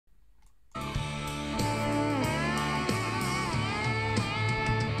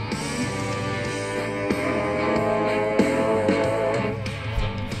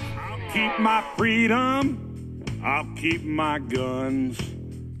my freedom, I'll keep my guns.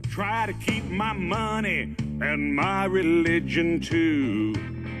 Try to keep my money and my religion too.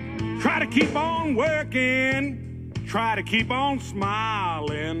 Try to keep on working, try to keep on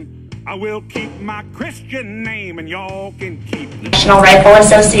smiling. I will keep my Christian name and y'all can keep the National Rifle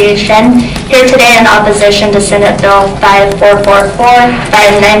Association, here today in opposition to Senate Bill 5444,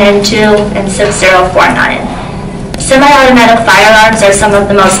 5992, and 6049. Semi-automatic firearms are some of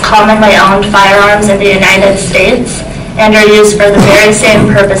the most commonly owned firearms in the United States and are used for the very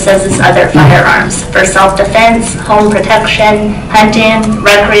same purposes as other firearms, for self-defense, home protection, hunting,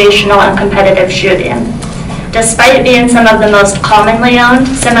 recreational, and competitive shooting. Despite being some of the most commonly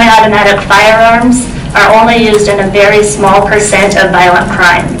owned, semi-automatic firearms are only used in a very small percent of violent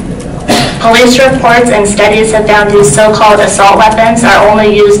crime. Police reports and studies have found these so-called assault weapons are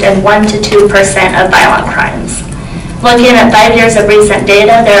only used in 1 to 2% of violent crimes. Looking at 5 years of recent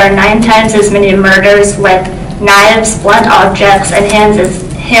data, there are 9 times as many murders with knives, blunt objects, and hands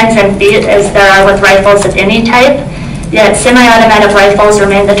and feet as there are with rifles of any type, yet semi-automatic rifles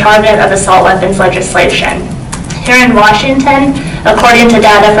remain the target of assault weapons legislation. Here in Washington, according to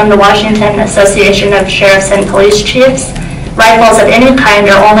data from the Washington Association of Sheriffs and Police Chiefs, rifles of any kind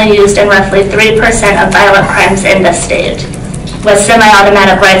are only used in roughly 3% of violent crimes in the state, with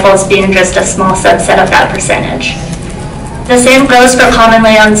semi-automatic rifles being just a small subset of that percentage. The same goes for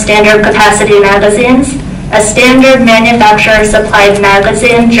commonly owned standard capacity magazines. A standard manufacturer-supplied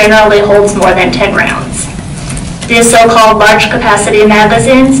magazine generally holds more than 10 rounds. These so-called large capacity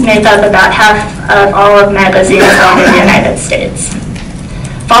magazines make up about half of all of magazines owned in the United States.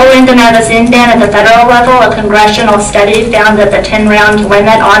 Following the magazine ban at the federal level, a congressional study found that the 10-round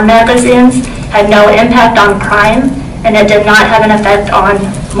limit on magazines had no impact on crime, and it did not have an effect on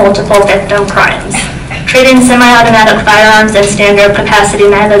multiple victim crimes. Treating semi-automatic firearms and standard capacity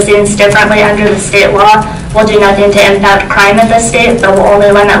magazines differently under the state law will do nothing to impact crime in the state, but will only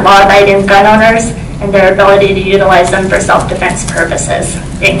limit law-abiding gun owners and their ability to utilize them for self-defense purposes.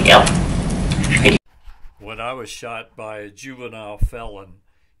 Thank you. When I was shot by a juvenile felon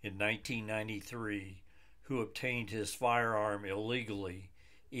in 1993 who obtained his firearm illegally,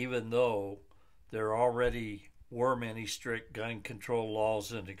 even though there already were many strict gun control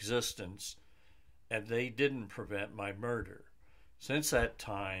laws in existence, and they didn't prevent my murder. Since that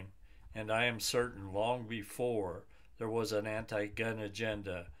time, and I am certain long before, there was an anti-gun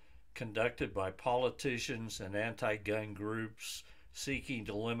agenda conducted by politicians and anti-gun groups seeking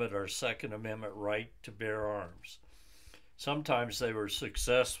to limit our Second Amendment right to bear arms. Sometimes they were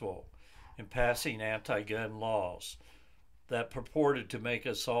successful in passing anti-gun laws that purported to make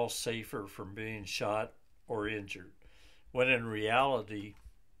us all safer from being shot or injured, when in reality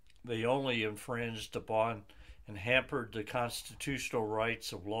they only infringed upon and hampered the constitutional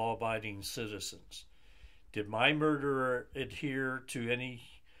rights of law-abiding citizens. Did my murderer adhere to any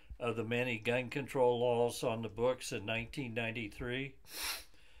of the many gun control laws on the books in 1993?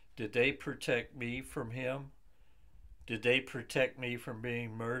 Did they protect me from him? Did they protect me from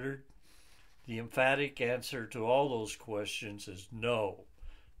being murdered? The emphatic answer to all those questions is no.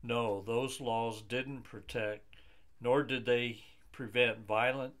 No, those laws didn't protect, nor did they prevent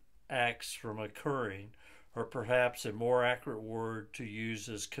violent acts from occurring, or perhaps a more accurate word to use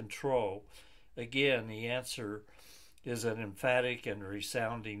is control. Again, the answer is an emphatic and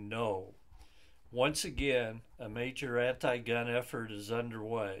resounding no. Once again, a major anti-gun effort is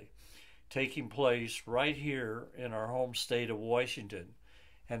underway, taking place right here in our home state of Washington,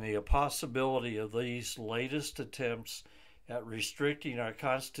 and the possibility of these latest attempts at restricting our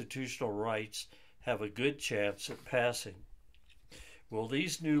constitutional rights have a good chance at passing. Will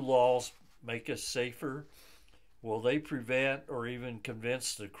these new laws make us safer? Will they prevent or even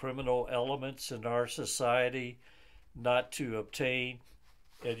convince the criminal elements in our society not to obtain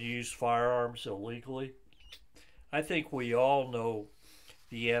and use firearms illegally? I think we all know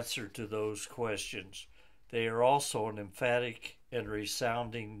the answer to those questions. They are also an emphatic and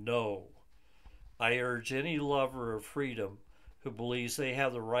resounding no. I urge any lover of freedom who believes they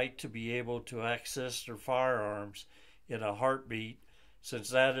have the right to be able to access their firearms in a heartbeat,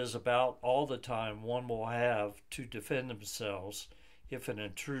 since that is about all the time one will have to defend themselves if an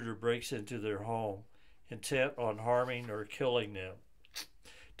intruder breaks into their home, intent on harming or killing them,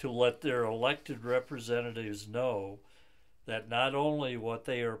 to let their elected representatives know that not only what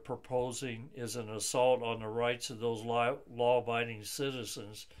they are proposing is an assault on the rights of those law-abiding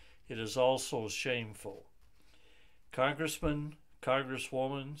citizens, it is also shameful. Congressman,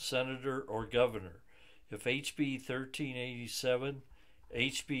 Congresswoman, Senator, or Governor, if HB 1387,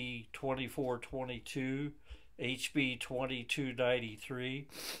 HB 2422, HB 2293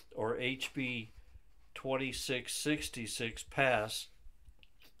 or HB 2666 pass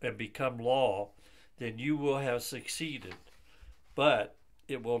and become law, then you will have succeeded. But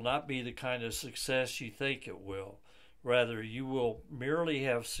it will not be the kind of success you think it will. Rather, you will merely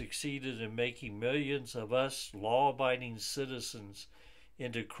have succeeded in making millions of us law-abiding citizens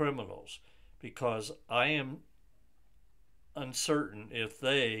into criminals, because I am uncertain if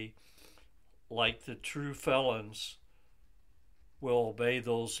they, like the true felons, will obey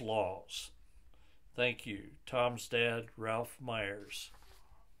those laws. Thank you. Tom's dad, Ralph Myers.